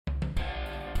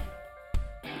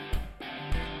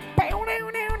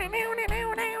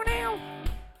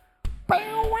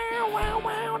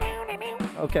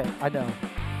Okay, I know.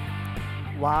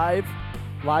 Live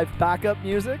backup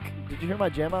music. Did you hear my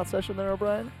jam out session there,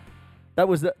 O'Brien? That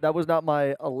was not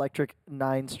my electric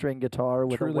 9-string guitar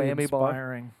with Truly a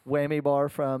inspiring. whammy bar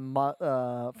from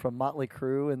Motley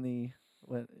Crue in the.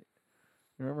 You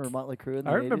remember Motley Crue in the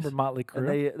 80s? I remember Motley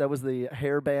Crue. And that was the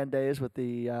hair band days with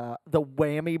the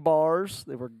whammy bars.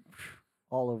 They were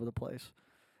all over the place.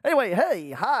 Anyway,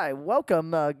 hey, hi,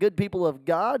 welcome, good people of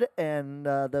God and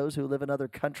those who live in other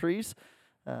countries,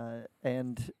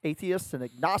 and atheists and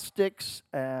agnostics.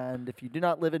 And if you do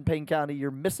not live in Payne County,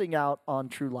 you're missing out on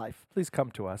true life. Please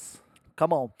come to us.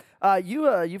 Come on,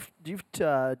 you've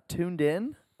tuned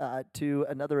in to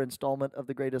another installment of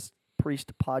the greatest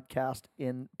priest podcast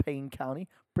in Payne County,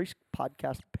 Priest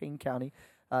Podcast Payne County,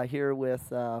 here with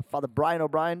Father Brian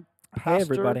O'Brien, pastor, Hey,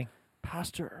 everybody.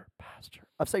 pastor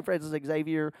of St. Francis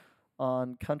Xavier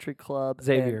on Country Club.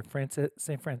 Xavier,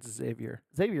 St. Francis Xavier.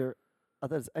 Xavier, I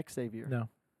thought it's Xavier. No.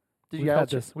 Did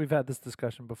We've had this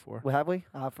discussion before. Well, have we?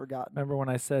 I've forgotten. Remember when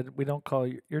I said we don't call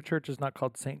your church is not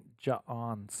called St.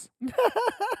 John's?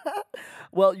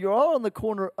 Well, you're all on the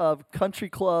corner of Country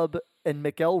Club and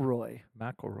McElroy.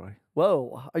 McElroy.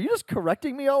 Whoa, are you just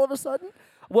correcting me all of a sudden?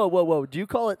 Whoa. Do you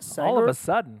call it Sanger? All of a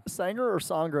sudden. Sanger or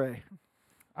Sangre?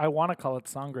 I want to call it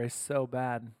Sangre so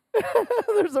bad.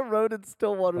 There's a road in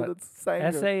Stillwater But that's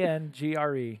Sanger.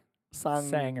 Sangre.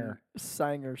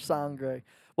 Sanger, Sangre.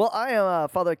 Well, I am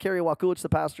Father Kerry Wakulich, the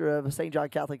pastor of St. John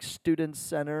Catholic Student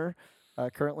Center,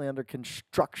 currently under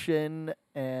construction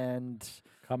and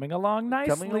Coming along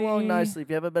nicely. If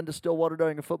you haven't been to Stillwater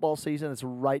during a football season, it's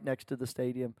right next to the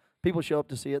stadium. People show up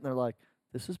to see it, and they're like,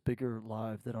 this is bigger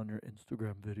live than on your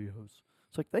Instagram videos.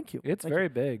 It's like, thank you. It's Thank very you.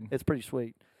 big. It's pretty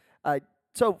sweet.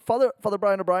 So, Father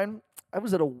Brian O'Brien, I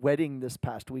was at a wedding this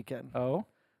past weekend, Oh?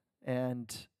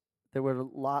 and there were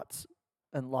lots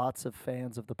and lots of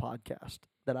fans of the podcast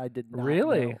that I did not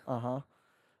Really? know. Uh-huh.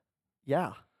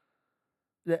 Yeah.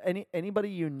 Anybody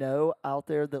you know out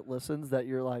there that listens that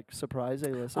you're like surprised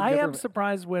they listen? I am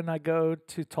surprised when I go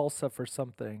to Tulsa for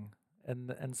something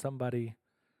and somebody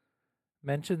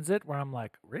mentions it where I'm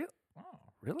like, really? Oh,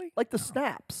 really? like the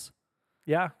snaps.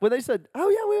 Yeah. When they said, "Oh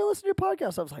yeah, we listen to your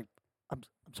podcast," I was like, "I'm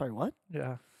sorry, what?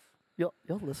 Yeah. You'll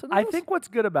listen to I this?" think what's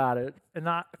good about it, and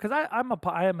not because I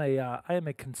am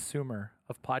a consumer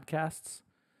of podcasts.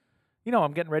 You know,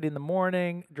 I'm getting ready in the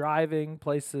morning, driving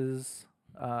places.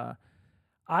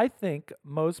 I think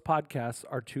most podcasts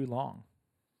are too long,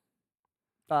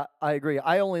 I agree.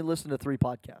 I only listen to 3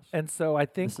 podcasts. and so I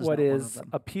think This is what not one of is them.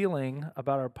 appealing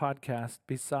about our podcast,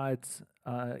 besides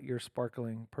your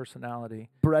sparkling personality,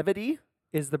 Brevity.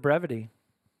 is the brevity.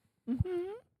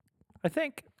 Mm-hmm. I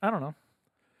think I don't know.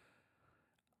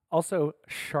 Also,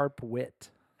 sharp wit.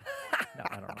 No,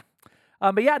 I don't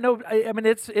know. But yeah, no. I mean,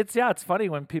 it's funny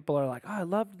when people are like, "Oh, I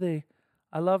love the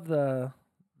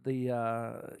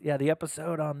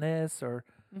episode on this," or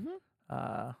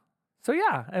Mm-hmm. so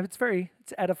yeah, and it's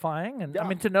edifying, and I Yeah.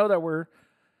 mean to know that we're,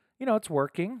 it's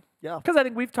working. Yeah. Because I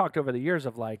think we've talked over the years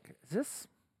of like, is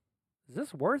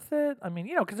this worth it? I mean,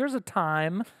 because there's a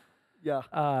time. Yeah.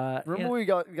 Remember we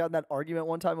got in that argument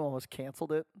one time and almost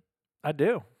canceled it? I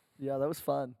do. Yeah, that was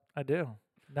fun. I do.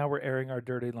 Now we're airing our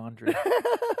dirty laundry.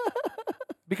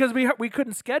 Because we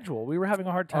couldn't schedule. We were having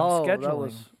a hard time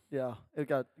scheduling. It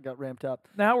got ramped up.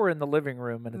 Now we're in the living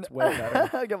room and it's way better.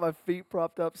 I got my feet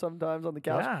propped up sometimes on the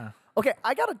couch. Yeah. Okay,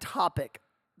 I got a topic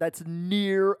that's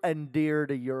near and dear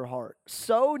to your heart.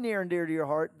 So near and dear to your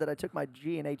heart that I took my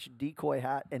G&H decoy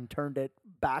hat and turned it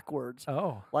backwards.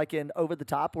 Oh. Like in Over the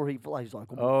Top where he's like,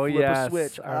 Oh, flip yes. a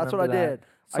switch. I That's what I remember that. did.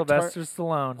 Sylvester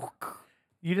Stallone.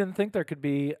 You didn't think there could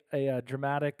be a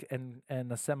dramatic and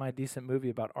a semi-decent movie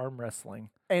about arm wrestling.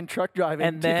 And truck driving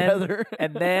And then, together.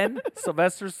 and then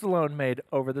Sylvester Stallone made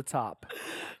Over the Top.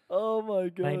 Oh my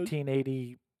god.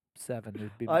 1987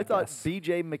 would be my I thought guess.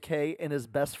 B.J. McKay and his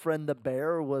best friend the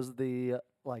bear was the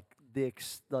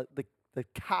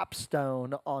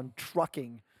capstone on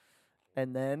trucking,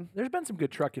 and then There's been some good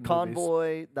trucking movies.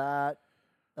 Convoy that.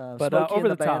 But Smokey Over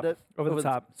and the Top. Bandit. Over the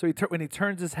Top. So when he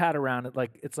turns his hat around,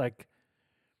 it's like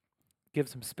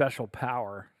gives him special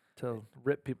power to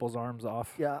rip people's arms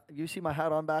off. Yeah, you see my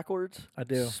hat on backwards? I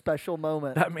do. Special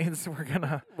moment. That means we're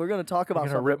gonna talk about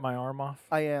something. rip my arm off.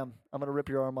 I am. I'm gonna rip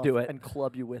your arm off Do it. and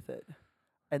club you with it.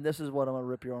 And this is what I'm gonna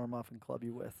rip your arm off and club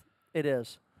you with. It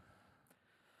is.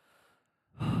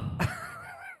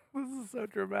 This is so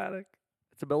dramatic.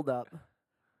 It's a build-up.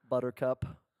 Buttercup,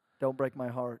 don't break my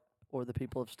heart, or the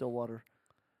people of Stillwater.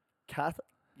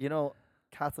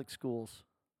 Catholic schools.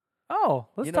 Oh,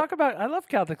 let's talk about. I love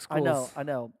Catholic schools. I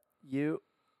know. You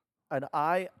and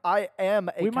I am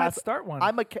a We might Catholic. start one.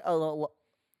 I'm a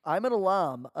I'm an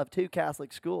alum of 2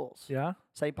 Catholic schools. Yeah.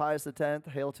 St. Pius X,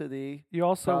 Hail to Thee. You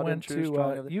also Proud went and true, to.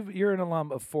 strong of the- You're an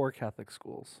alum of 4 Catholic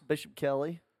schools. Bishop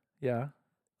Kelly, Yeah.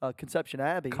 Conception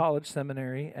Abbey. College,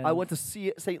 seminary, and I went to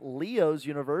St. Leo's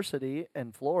University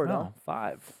in Florida,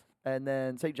 5. and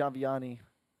then St. John Vianney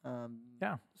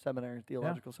Yeah. Seminary,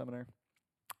 Theological Seminary.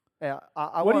 Yeah,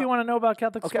 I What do you want to know about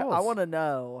Catholic Okay, schools? I want to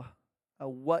know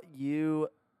what you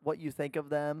think of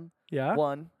them. Yeah.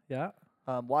 One, Yeah.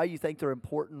 why you think they're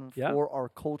important Yeah. for our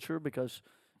culture, because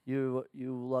you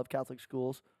love Catholic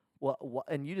schools. What,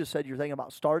 and you just said you're thinking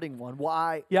about starting one.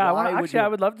 Why? Yeah. Why I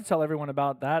would love to tell everyone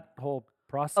about that whole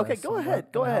process. Okay, go and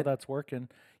ahead, go and ahead. How that's working.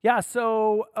 Yeah.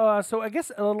 So I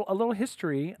guess a little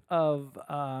history of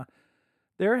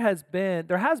there has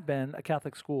been a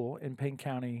Catholic school in Payne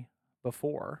County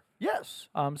before. Yes.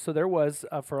 So there was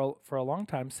for a long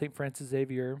time St. Francis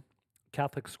Xavier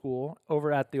Catholic School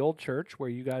over at the old church where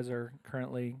you guys are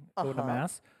currently going to Uh-huh.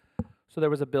 mass. So there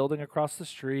was a building across the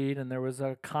street, and there was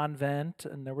a convent,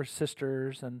 and there were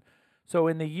sisters, and so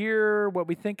in the year what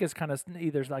we think is kind of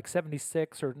either like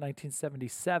 76 or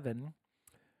 1977,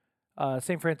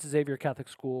 St. Francis Xavier Catholic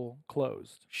School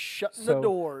closed. Shutting So, the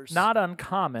doors. Not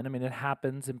uncommon. I mean, it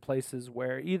happens in places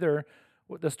where either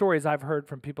the stories I've heard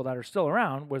from people that are still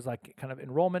around was like kind of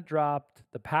enrollment dropped,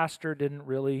 the pastor didn't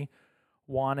really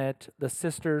want it, the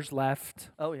sisters left.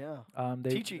 Oh yeah.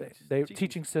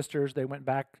 Teaching sisters. They went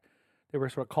back. They were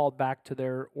sort of called back to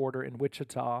their order in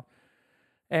Wichita,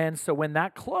 and so when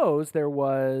that closed, there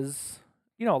was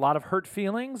a lot of hurt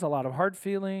feelings, a lot of hard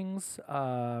feelings.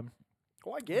 Oh,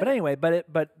 I get But it. anyway, but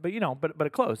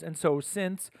it closed, and so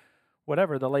since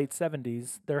whatever the late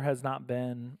 70s, there has not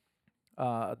been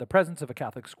the presence of a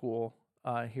Catholic school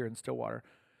here in Stillwater.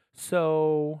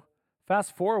 So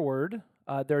fast forward,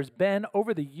 there's been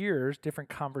over the years different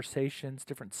conversations,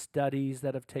 different studies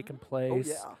that have taken Oh place.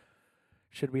 yeah.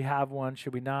 Should we have one?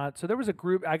 Should we not? So there was a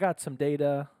group. I got some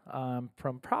data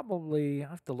from probably, I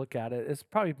have to look at it. It's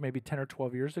probably maybe 10 or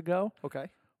 12 years ago, Okay.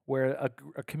 where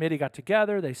a committee got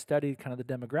together. They studied kind of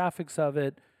the demographics of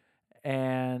it,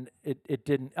 and it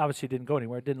didn't go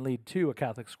anywhere. It didn't lead to a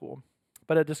Catholic school,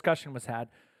 but a discussion was had.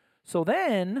 So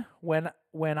then when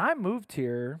I moved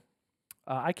here,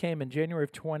 I came in January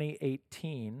of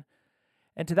 2018,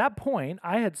 and to that point,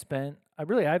 I've spent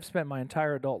my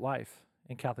entire adult life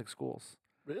in Catholic schools.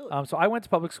 Really? So I went to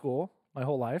public school my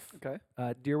whole life. Okay.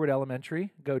 Deerwood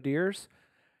Elementary, go Deers.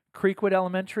 Creekwood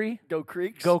Elementary, Go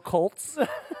Creeks. go Colts.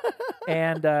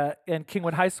 and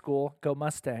Kingwood High School, go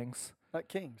Mustangs. Not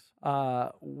Kings.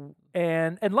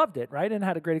 And loved it, right? And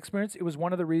had a great experience. It was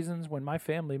one of the reasons when my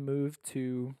family moved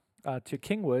to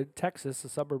Kingwood, Texas, a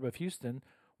suburb of Houston.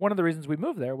 One of the reasons we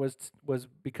moved there was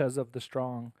because of the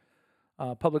strong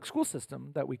public school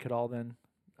system that we could all then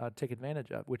take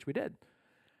advantage of, which we did.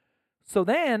 So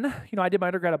then, I did my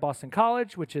undergrad at Boston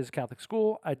College, which is a Catholic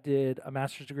school. I did a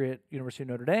master's degree at University of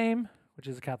Notre Dame, which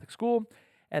is a Catholic school.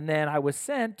 And then I was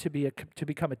sent to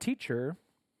become a teacher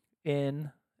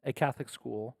in a Catholic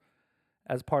school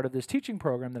as part of this teaching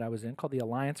program that I was in called the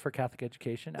Alliance for Catholic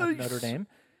Education at Notre Dame.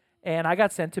 And I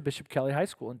got sent to Bishop Kelly High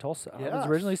School in Tulsa. I was Yes.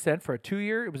 originally sent for a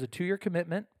 2-year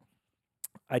commitment.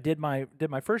 I did my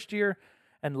first year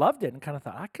and loved it and kind of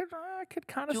thought I could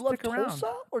kind of Did you love stick around.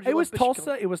 Tulsa? Or did you It love was Bishop Tulsa.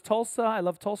 Kelly? It was Tulsa. I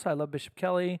love Tulsa. I love Bishop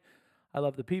Kelly. I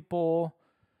love the people.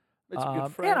 Made some good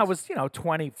And friends. I was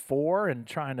 24 and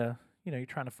trying to you're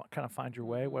trying to kind of find your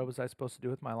way. What was I supposed to do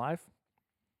with my life?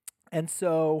 And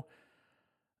so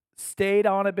stayed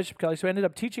on at Bishop Kelly. So I ended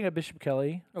up teaching at Bishop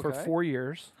Kelly for Okay. 4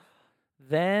 years.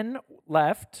 Then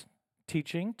left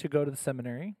teaching to go to the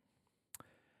seminary.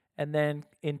 And then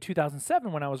in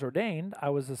 2007, when I was ordained, I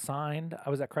was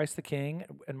at Christ the King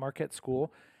and Marquette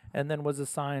School, and then was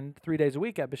assigned 3 days a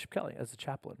week at Bishop Kelly as a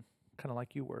chaplain, kind of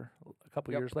like you were a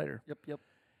couple Yep. years later. Yep.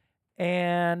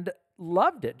 And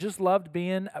loved it. Just loved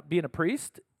being a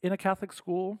priest in a Catholic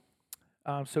school.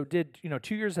 So did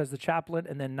 2 years as the chaplain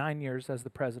and then 9 years as the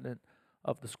president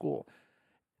of the school.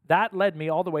 That led me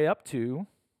all the way up to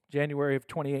January of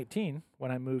 2018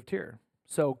 when I moved here.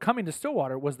 So coming to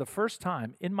Stillwater was the first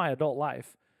time in my adult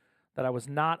life that I was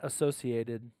not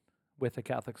associated with a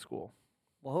Catholic school.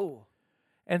 Whoa.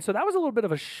 And so that was a little bit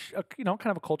of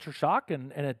kind of a culture shock,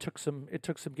 and it took some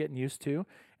getting used to.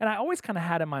 And I always kind of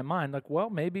had in my mind, like, well,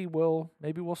 maybe we'll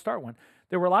start one.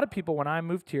 There were a lot of people when I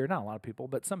moved here, not a lot of people,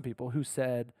 but some people who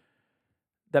said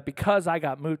that because I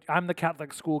got moved, I'm the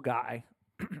Catholic school guy,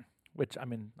 which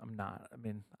I'm not.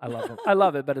 I love it. I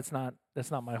love it, but that's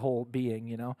not my whole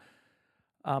being,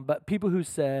 But people who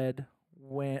said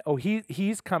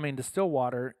he's coming to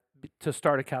Stillwater to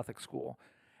start a Catholic school.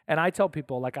 And I tell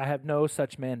people, like, I have no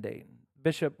such mandate.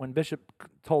 when Bishop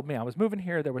told me I was moving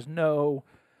here, there was no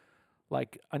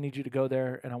like, I need you to go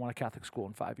there and I want a Catholic school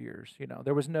in 5 years.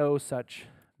 There was no such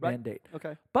mandate.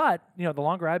 Okay. But, the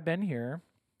longer I've been here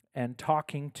and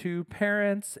talking to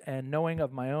parents and knowing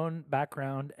of my own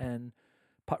background and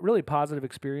really positive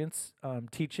experience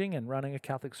teaching and running a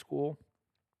Catholic school,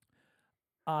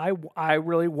 I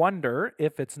really wonder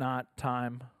if it's not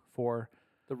time for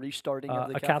the restarting of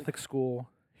the a Catholic school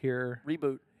here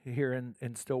reboot here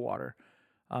in Stillwater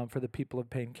for the people of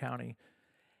Payne County.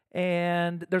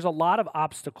 And there's a lot of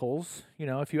obstacles.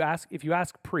 If you ask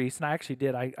priests, and I actually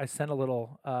did, I sent a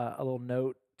little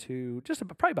note to just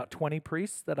probably about 20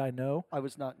 priests that I know. I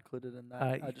was not included in that.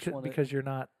 I just wanted... because you're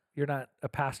not a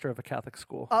pastor of a Catholic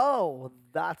school. Oh,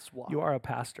 that's why. You are a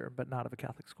pastor, but not of a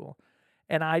Catholic school.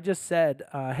 And I just said,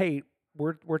 hey,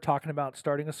 we're talking about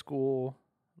starting a school.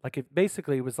 Like, it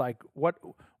basically was like, what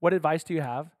advice do you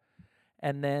have?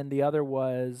 And then the other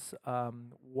was,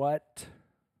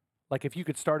 like, if you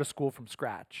could start a school from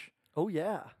scratch. Oh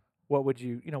yeah. What would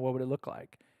what would it look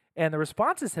like? And the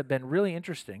responses have been really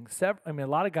interesting. A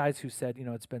lot of guys who said,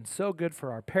 it's been so good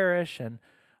for our parish, and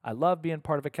I love being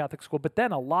part of a Catholic school. But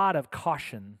then a lot of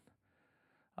caution.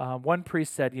 One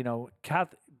priest said,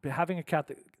 having a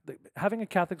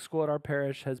Catholic school at our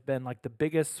parish has been like the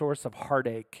biggest source of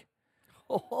heartache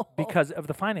because of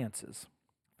the finances.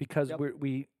 Because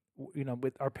we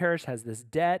with our parish has this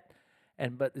debt,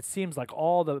 but it seems like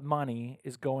all the money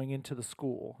is going into the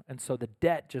school, and so the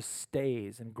debt just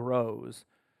stays and grows,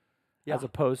 as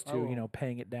opposed to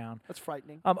paying it down. That's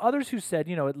frightening. Others who said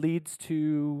it leads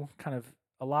to kind of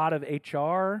a lot of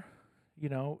HR.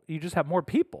 You just have more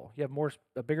people, you have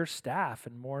a bigger staff,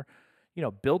 and more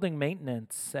building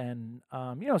maintenance, and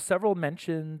several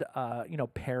mentioned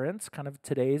parents. Kind of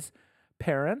today's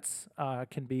parents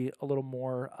can be a little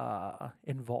more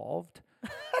involved.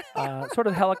 Sort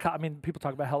of helicopter. People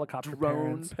talk about helicopter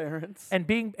drone parents,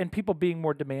 and people being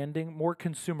more demanding, more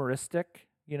consumeristic.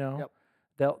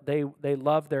 They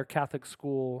love their Catholic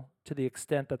school to the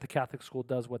extent that the Catholic school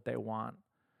does what they want.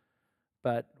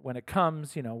 But when it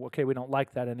comes, okay, we don't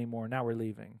like that anymore. Now we're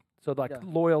leaving. So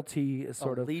loyalty is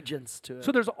sort of allegiance to it.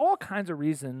 So there's all kinds of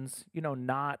reasons,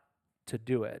 not to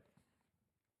do it.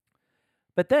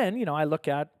 But then, I look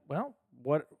at, well,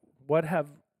 what's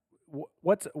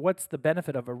the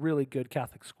benefit of a really good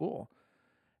Catholic school?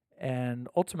 And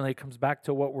ultimately it comes back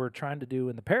to what we're trying to do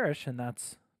in the parish, and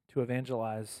that's to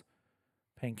evangelize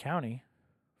Payne County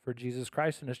for Jesus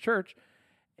Christ and his church.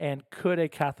 And could a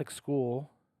Catholic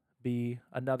school be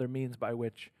another means by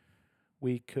which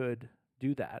we could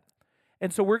do that?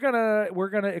 And so we're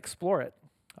gonna explore it.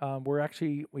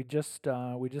 We just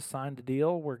signed a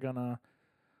deal. We're gonna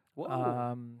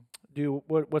do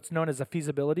what's known as a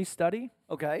feasibility study.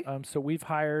 Okay. So we've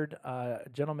hired a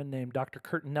gentleman named Dr.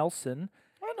 Kurt Nelson.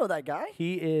 I know that guy.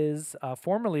 He is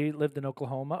formerly lived in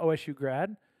Oklahoma, OSU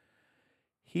grad.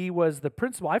 He was the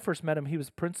principal. I first met him. He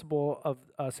was principal of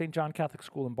St. John Catholic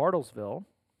School in Bartlesville,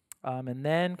 and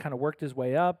then kind of worked his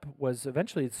way up. Was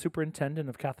eventually the superintendent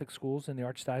of Catholic schools in the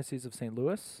Archdiocese of St.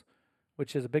 Louis,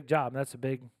 which is a big job. That's a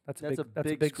big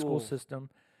school system.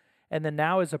 And then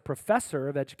now is a professor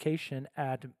of education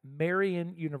at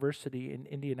Marian University in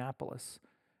Indianapolis.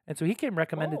 And so he came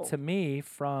recommended to me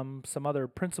from some other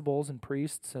principals and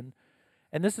priests, and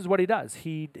this is what he does.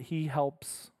 He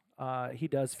helps. He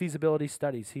does feasibility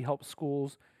studies. He helps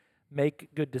schools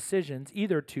make good decisions,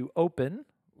 either to open,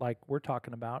 like we're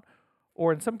talking about,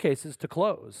 or in some cases to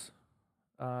close.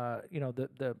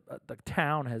 The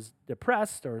town has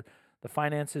depressed, or the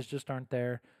finances just aren't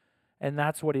there. And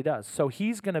that's what he does. So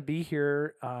he's going to be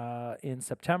here in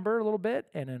September a little bit,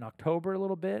 and in October a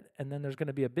little bit, and then there's going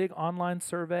to be a big online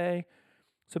survey.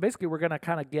 So basically, we're going to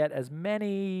kind of get as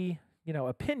many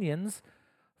opinions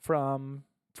from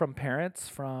parents,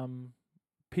 from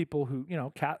people who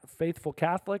faithful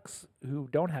Catholics who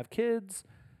don't have kids.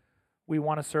 We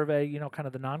want to survey kind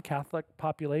of the non-Catholic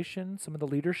population, some of the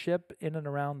leadership in and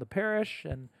around the parish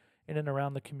and in and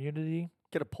around the community.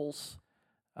 Get a pulse.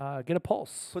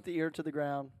 Put the ear to the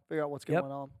ground, figure out what's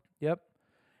going on. Yep.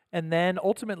 And then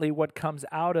ultimately what comes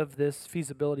out of this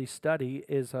feasibility study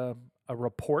is a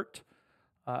report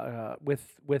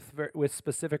with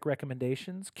specific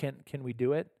recommendations. Can we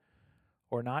do it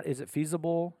or not? Is it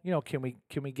feasible? Can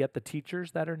we get the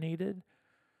teachers that are needed?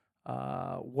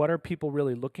 What are people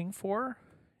really looking for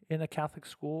in a Catholic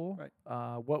school? Right.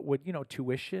 What would,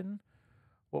 tuition,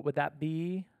 what would that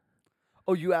be?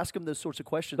 Oh, you ask them those sorts of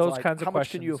questions. Those like, kinds of how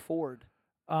questions. Much can you afford?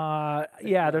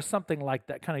 There's something like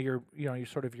that. Kind of your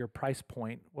sort of your price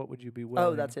point. What would you be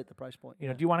willing? Oh, that's it. The price point.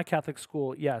 Do you want a Catholic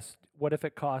school? Yes. What if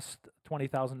it costs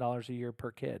 $20,000 a year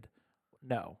per kid?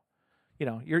 No.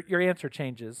 your answer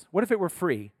changes. What if it were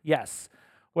free? Yes.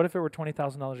 What if it were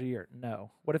 $20,000 a year?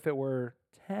 No. What if it were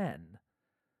 10?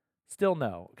 Still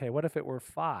no. Okay. What if it were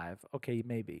 5? Okay,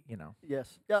 maybe.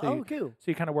 Yes. Yeah. So Cool.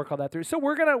 So you kind of work all that through. So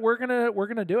we're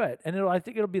gonna do it, and I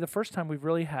think it'll be the first time we've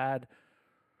really had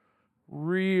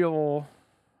real,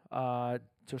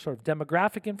 sort of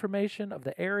demographic information of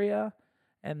the area,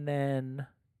 and then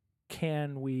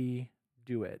can we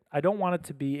do it? I don't want it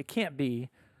to be. It can't be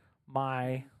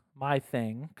my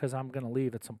thing because I'm gonna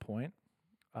leave at some point.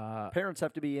 Parents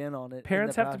have to be in on it.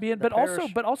 Parents have to be in, but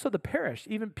also the parish,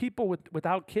 even people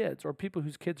without kids or people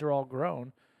whose kids are all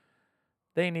grown,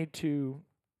 they need to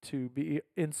be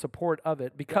in support of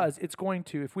it because it's going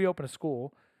to, if we open a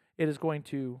school, it is going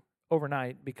to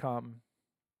overnight become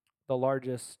the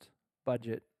largest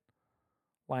budget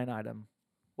line item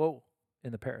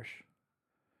in the parish.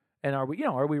 And are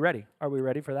we ready? Are we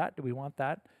ready for that? Do we want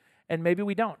that? And maybe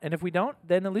we don't. And if we don't,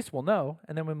 then at least we'll know,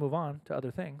 and then we move on to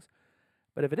other things.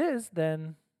 But if it is,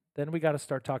 then we got to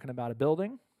start talking about a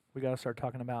building. We got to start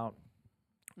talking about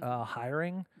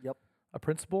hiring a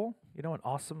principal, an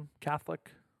awesome Catholic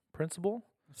principal.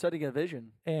 Setting a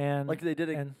vision. And like they did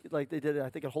I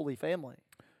think at Holy Family.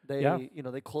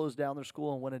 They closed down their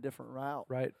school and went a different route.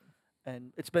 Right.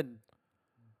 And it's been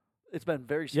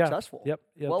very successful. Yep.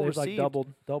 Well They've received.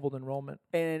 doubled enrollment.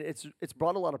 And it's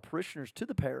brought a lot of parishioners to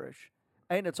the parish,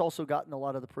 and it's also gotten a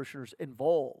lot of the parishioners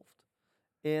involved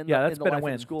in the been life a of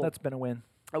win. the school. That's been a win.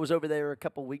 I was over there a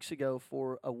couple weeks ago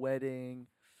for a wedding.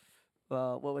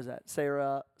 What was that?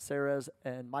 Sarah's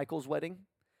and Michael's wedding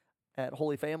at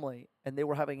Holy Family, and they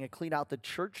were having a clean out the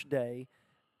church day,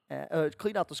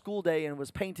 clean out the school day, and was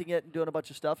painting it and doing a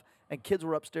bunch of stuff. And kids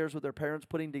were upstairs with their parents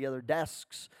putting together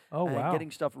desks and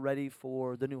getting stuff ready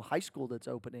for the new high school that's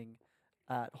opening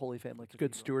at Holy Family Cathedral.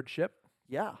 Good stewardship.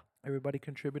 Yeah, Everybody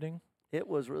contributing. it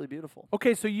was really beautiful.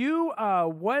 Okay, so you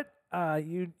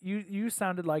you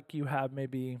sounded like you have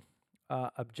maybe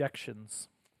objections,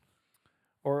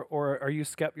 or are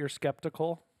you're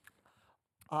skeptical?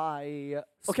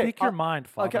 Speak your mind,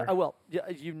 Father. Okay, I will. Yeah,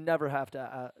 you never have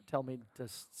to tell me to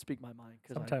speak my mind.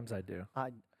 Sometimes I do.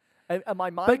 My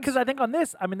mind. But because I think on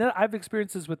this, I've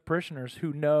experiences with parishioners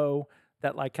who know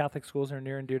that like Catholic schools are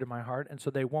near and dear to my heart, and so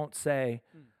they won't say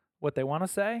what they want to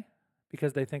say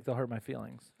because they think they'll hurt my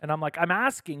feelings. And I'm like, I'm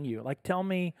asking you, like, tell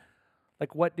me,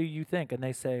 like, what do you think? And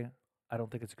they say, I don't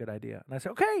think it's a good idea. And I say,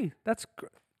 okay, that's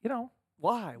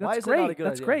why? That's Why is great. it not a good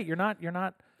That's idea? great. You're not.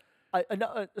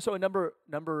 So a number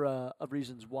of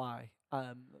reasons why.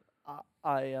 I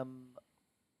am.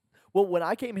 Well, when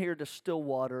I came here to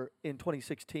Stillwater in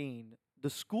 2016, the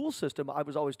school system, I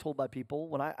was always told by people,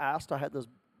 when I asked, I had those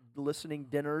listening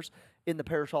dinners in the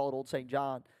parish hall at Old St.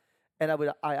 John, and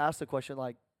I asked the question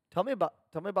like, tell me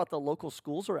about the local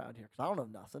schools around here, because I don't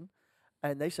know nothing.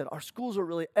 And they said, our schools are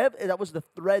really, that was the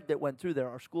thread that went through there.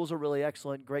 Our schools are really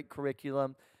excellent, great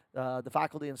curriculum, the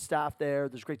faculty and staff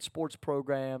there's great sports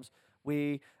programs.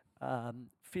 We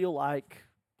feel like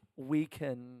we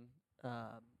can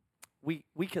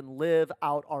live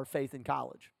out our faith in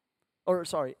college,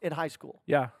 in high school.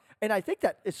 Yeah. And I think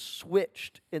that is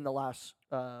switched in the last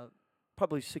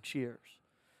probably 6 years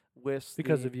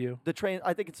Because of you.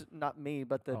 I think it's not me,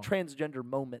 but the transgender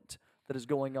moment that is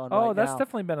going on Oh, right that's now.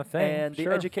 definitely been a thing. And Sure.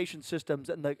 the education systems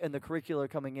and the curricula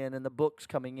coming in and the books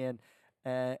coming in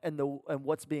and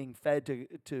what's being fed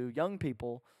to young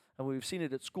people, and we've seen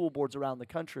it at school boards around the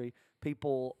country.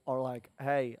 People are like,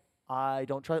 hey, I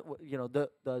don't trust,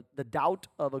 the doubt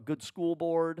of a good school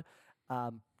board,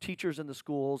 teachers in the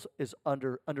schools is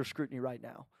under scrutiny right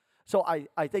now. So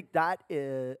I think that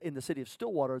in the city of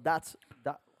Stillwater, that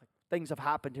things have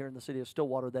happened here in the city of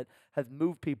Stillwater that have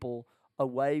moved people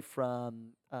away from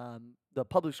the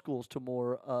public schools to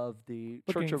more of the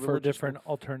Looking church of for religious different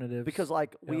alternatives. because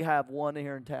we have one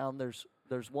here in town.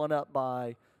 There's one up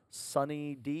by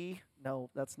Sunny D.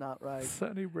 No, that's not right.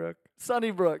 Sunnybrook.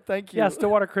 Sunnybrook. Thank you. Yeah,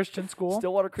 Stillwater Christian School.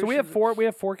 Stillwater Christian. So we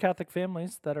have four Catholic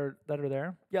families that are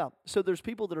there. Yeah. So there's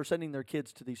people that are sending their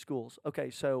kids to these schools.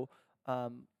 Okay. So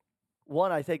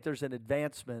one, I think there's an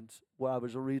advancement where I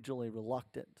was originally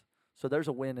reluctant. So there's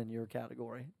a win in your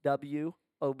category. W.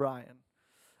 O'Brien.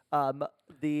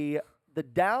 The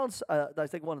downs. I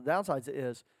think one of the downsides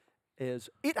is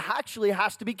it actually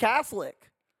has to be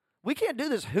Catholic. We can't do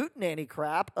this hootenanny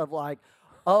crap of like,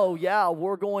 oh yeah,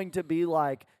 we're going to be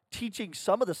like teaching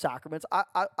some of the sacraments.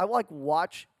 I like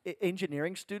watch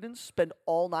engineering students spend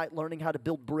all night learning how to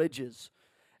build bridges.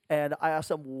 And I asked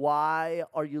them, why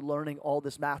are you learning all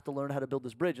this math to learn how to build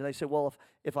this bridge? And they said, well,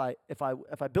 if I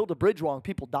build a bridge wrong,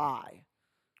 people die.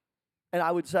 And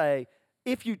I would say,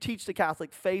 if you teach the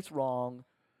Catholic faith wrong,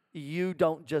 you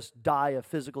don't just die a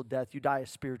physical death; you die a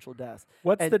spiritual death.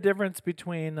 What's And the difference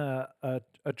between a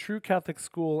true Catholic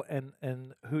school and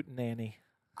hootenanny?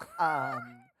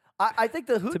 I think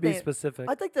the To be hootenanny. specific,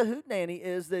 I think the hootenanny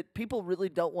is that people really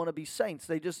don't want to be saints.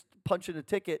 They just punch in a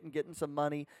ticket and getting some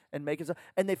money and making some,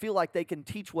 and they feel like they can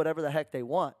teach whatever the heck they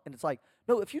want. And it's like,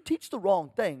 no, if you teach the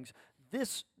wrong things,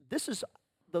 this is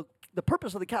the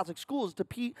purpose of the Catholic school is to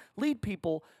lead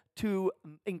people to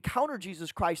encounter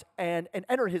Jesus Christ and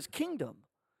enter His kingdom.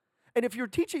 And if you're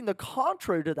teaching the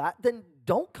contrary to that, then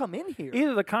don't come in here.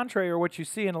 either the contrary or what you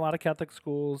see in a lot of Catholic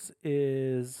schools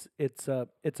is it's a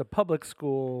public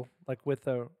school like with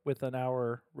an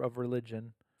hour of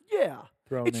religion Yeah.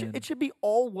 thrown in. It should be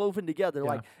all woven together.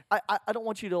 Yeah. Like I don't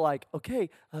want you to like, okay,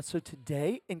 so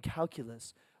today in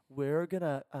calculus, we're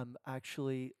gonna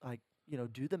actually like,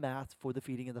 do the math for the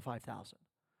feeding of the 5,000.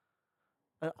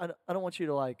 I don't want you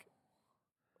to like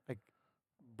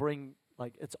bring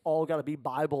like it's all got to be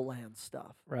Bible land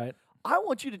stuff. Right. I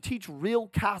want you to teach real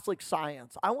Catholic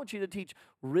science. I want you to teach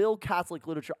real Catholic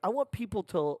literature. I want people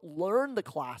to learn the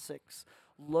classics,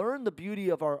 learn the beauty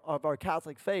of our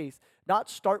Catholic faith, not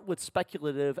start with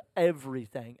speculative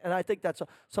everything. And I think that's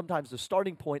sometimes the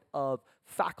starting point of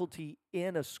faculty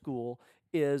in a school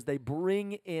is they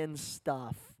bring in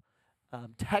stuff,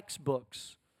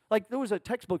 textbooks. Like there was a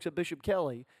textbooks at Bishop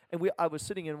Kelly, and I was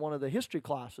sitting in one of the history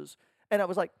classes, and I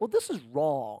was like, well, this is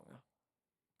wrong.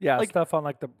 Yeah, Like- stuff on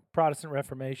like the Protestant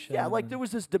Reformation. Yeah, like and- there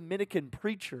was this Dominican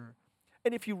preacher.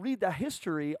 And if you read the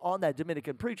history on that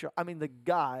Dominican preacher, I mean, the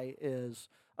guy is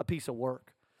a piece of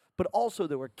work. But also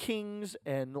there were kings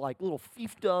and like little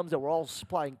fiefdoms that were all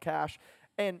supplying cash.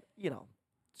 And,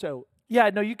 so, Yeah,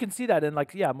 no, you can see that in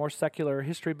like more secular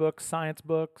history books, science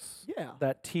books yeah.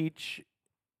 that teach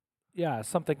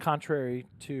something contrary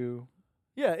to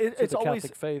Yeah, the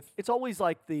Catholic faith. it's always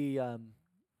like the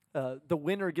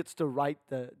winner gets to write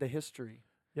the history.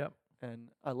 Yep. And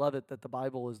I love it that the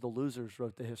Bible is the losers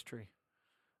wrote the history.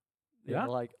 You Yeah.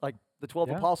 know, like the 12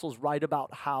 Yeah. apostles write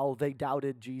about how they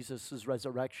doubted Jesus'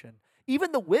 resurrection.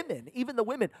 Even the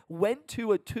women went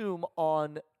to a tomb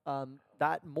on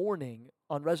that morning,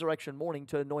 on resurrection morning,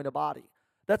 to anoint a body.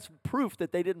 That's proof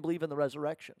that they didn't believe in the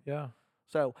resurrection. Yeah.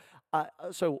 So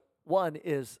one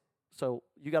is,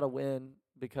 you got to win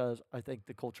because I think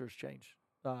the culture's changed.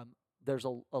 There's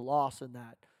a loss in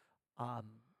that.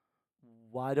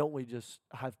 Why don't we just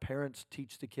have parents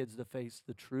teach the kids the faith,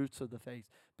 the truths of the faith?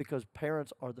 Because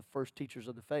parents are the first teachers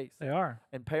of the faith. They are.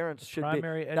 And parents should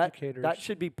Primary be educators. That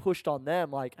should be pushed on them.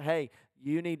 Like, hey,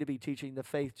 you need to be teaching the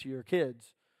faith to your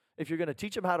kids. If you're going to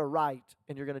teach them how to write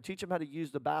and you're going to teach them how to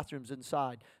use the bathrooms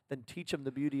inside, then teach them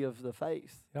the beauty of the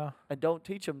faith. Yeah. And don't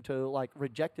teach them to like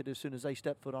reject it as soon as they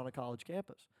step foot on a college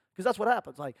campus. Because that's what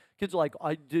happens. Like kids are like,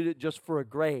 I did it just for a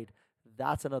grade.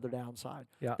 That's another downside.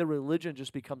 Yeah. The religion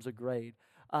just becomes a grade.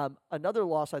 Another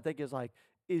loss I think is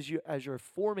as you're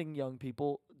forming young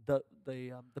people,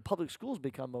 the public schools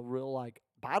become a real like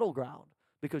battleground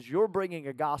because you're bringing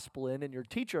a gospel in and your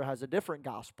teacher has a different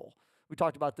gospel. We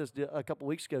talked about this a couple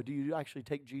weeks ago. Do you actually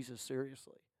take Jesus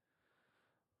seriously?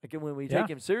 Like when we take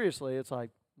him seriously, it's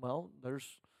like, well,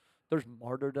 there's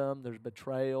martyrdom, there's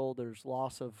betrayal, there's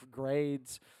loss of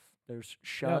grades, there's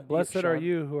Blessed are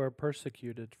you who are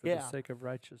persecuted for the sake of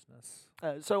righteousness.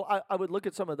 So I would look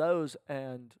at some of those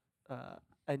and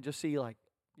just see like,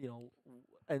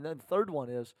 and then the third one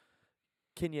is,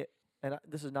 can you, and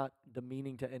this is not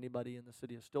demeaning to anybody in the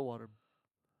city of Stillwater,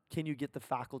 can you get the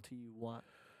faculty you want?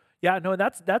 Yeah, no,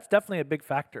 that's definitely a big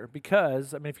factor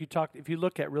because I mean, if you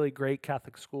look at really great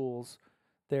Catholic schools,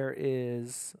 you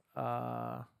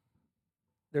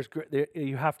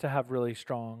have to have really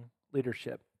strong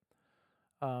leadership.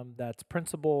 That's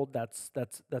principled, that's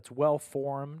well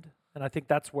formed, and I think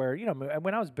that's where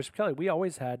when I was Bishop Kelly, we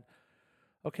always had,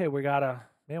 okay, we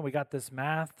got this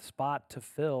math spot to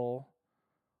fill.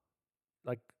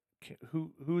 Like,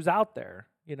 who's out there?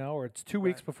 Or it's 2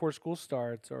 weeks before school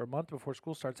starts or a month before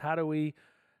school starts. How are we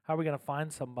going to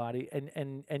find somebody?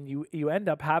 And you end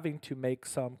up having to make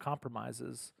some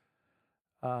compromises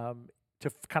to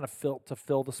kind of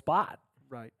fill the spot.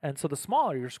 Right. And so the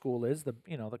smaller your school is,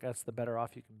 that's the better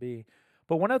off you can be.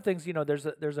 But one of the things,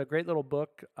 there's a great little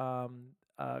book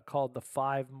called The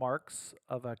 5 Marks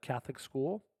of a Catholic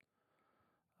School.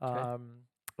 Okay.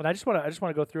 And I just want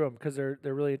to go through them because they're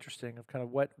really interesting of kind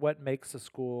of what makes a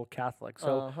school Catholic.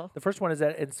 So the first one is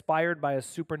that inspired by a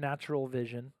supernatural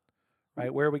vision,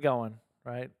 right? Where are we going,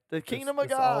 right? The kingdom of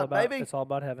God, baby. It's all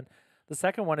about heaven. The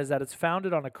second one is that it's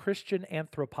founded on a Christian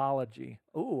anthropology.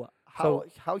 Ooh,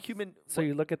 how human? So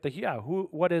you look at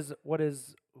what is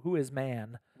who is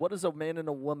man. What is a man and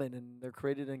a woman? And they're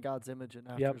created in God's image and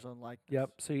after Yep. His own likeness.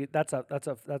 Yep. So that's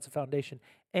a foundation,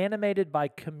 animated by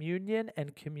communion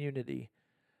and community.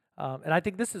 And I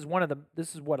think this is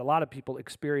what a lot of people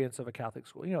experience of a Catholic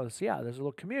school. There's a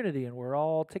little community and we're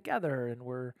all together and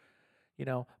we're,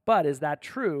 but is that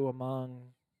true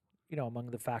among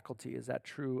the faculty? Is that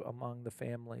true among the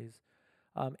families?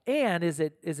 And is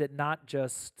it not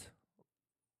just,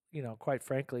 quite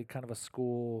frankly, kind of a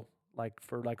school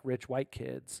for rich white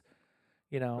kids,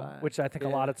 Right. which I think a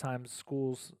Yeah. lot of times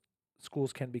schools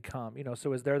can become,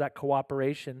 so is there that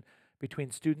cooperation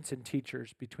between students and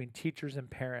teachers, between teachers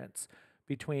and parents,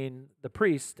 between the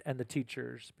priest and the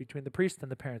teachers, between the priest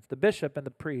and the parents, the bishop and the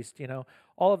priest,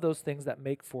 all of those things that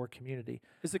make for community.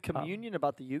 Is the communion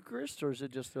about the Eucharist, or is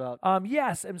it just about?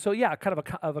 Yes, and so kind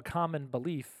of a common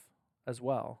belief as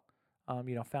well,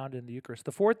 found in the Eucharist.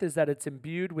 The fourth is that it's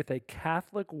imbued with a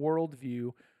Catholic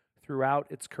worldview throughout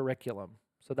its curriculum.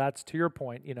 So that's, to your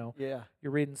point, Yeah.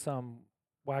 you're reading some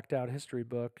whacked out history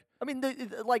book. I mean,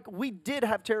 we did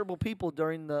have terrible people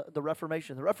during the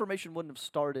Reformation. The Reformation wouldn't have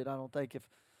started, I don't think,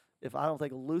 if I don't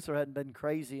think Luther hadn't been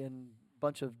crazy and a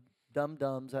bunch of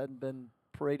dum-dums hadn't been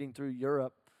parading through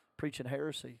Europe preaching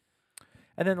heresy.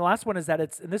 And then the last one is that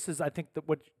and this is, I think,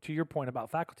 what to your point about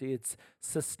faculty, it's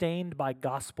sustained by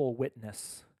gospel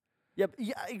witness. Yep.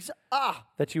 Yeah.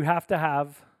 That you have to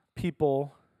have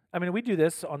people. I mean, we do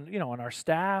this on our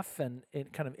staff and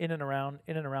kind of in and around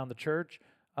the church.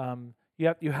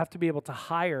 You have to be able to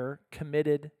hire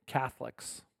committed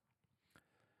Catholics,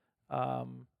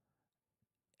 and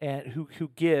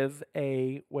who give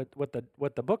what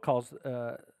the book calls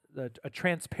a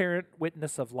transparent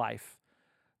witness of life,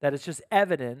 that it's just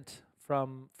evident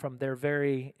from their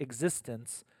very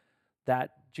existence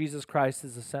that Jesus Christ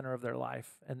is the center of their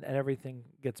life, and everything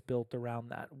gets built around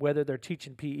that. Whether they're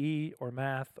teaching PE or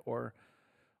math or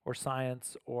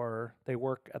science, or they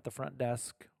work at the front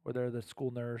desk, or they're the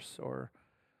school nurse, or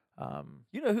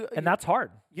and that's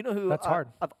hard. You know who? That's hard.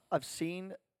 I've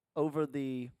seen over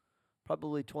the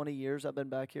probably 20 years I've been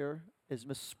back here is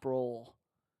Miss Sproul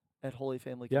at Holy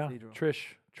Family Cathedral.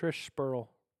 Trish Spurl.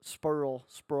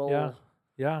 Sproul.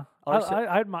 Yeah. Our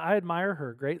I admire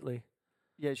her greatly.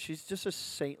 Yeah, she's just a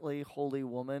saintly, holy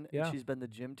woman. Yeah. And she's been the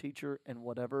gym teacher and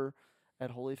whatever at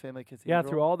Holy Family Cathedral. Yeah,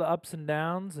 through all the ups and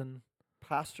downs and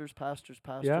pastors,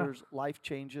 life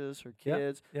changes, her Yeah,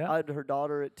 kids. yeah. I had her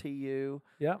daughter at TU,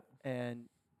 yeah. and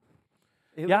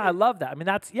I love that. I mean,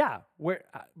 that's Where,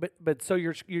 but so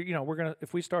you're we're gonna,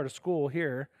 if we start a school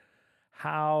here,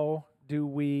 how do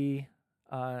we,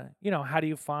 how do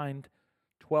you find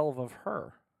 12 of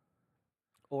her?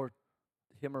 or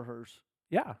him or hers.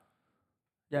 Yeah.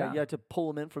 Yeah, you have to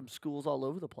pull them in from schools all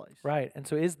over the place. Right. And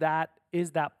so is that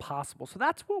possible? So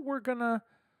that's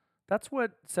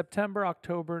what September,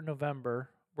 October, November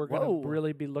we're going to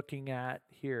really be looking at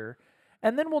here.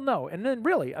 And then we'll know. And then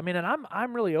really, I mean, and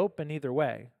I'm really open either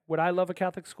way. Would I love a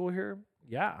Catholic school here?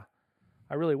 Yeah.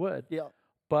 I really would. Yeah.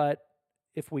 But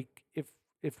if we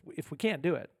can't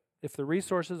do it, if the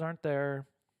resources aren't there,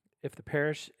 if the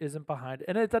parish isn't behind,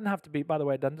 and it doesn't have to be, by the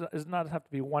way, it does not have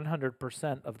to be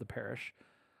 100% of the parish.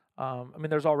 I mean,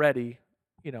 there's already,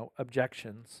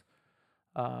 objections.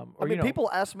 People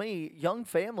ask me, young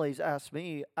families ask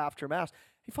me after Mass,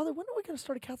 hey, Father, when are we going to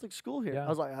start a Catholic school here? Yeah. I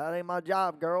was like, that ain't my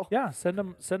job, girl. Yeah, send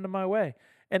them my way.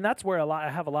 And that's where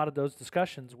I have a lot of those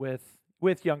discussions with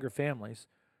younger families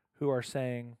who are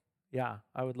saying, yeah,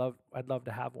 I'd love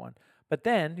to have one. But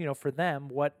then, for them,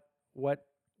 what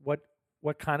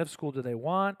kind of school do they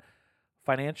want?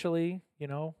 Financially,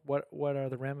 what are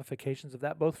the ramifications of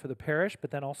that, both for the parish, but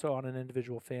then also on an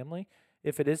individual family?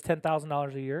 If it is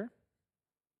 $10,000 a year,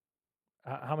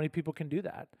 how many people can do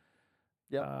that?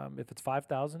 Yeah. If it's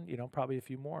 5,000, probably a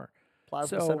few more.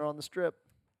 Plasma Center on the Strip.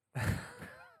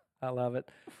 I love it.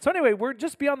 So anyway, we're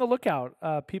just be on the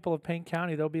lookout. People of Payne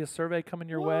County, there'll be a survey coming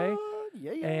your way.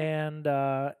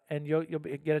 Yeah. And you'll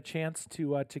get a chance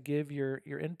to give your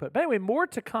input. But anyway, more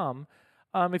to come.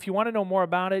 If you want to know more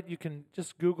about it, you can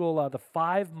just Google the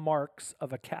 5 marks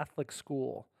of a Catholic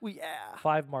school. Well, yeah.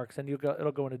 5 marks, and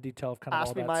it'll go into detail of kind of all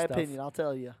Ask that me my stuff. opinion. I'll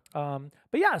tell you.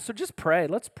 But yeah, so just pray.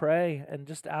 Let's pray and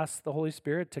just ask the Holy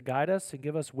Spirit to guide us and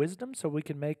give us wisdom, so we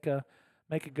can make a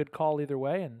good call either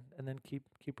way, and then keep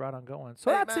right on going.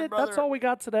 So that's it. Brother. That's all we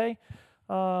got today.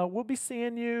 We'll be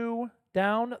seeing you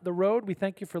down the road. We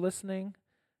thank you for listening.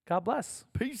 God bless.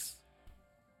 Peace.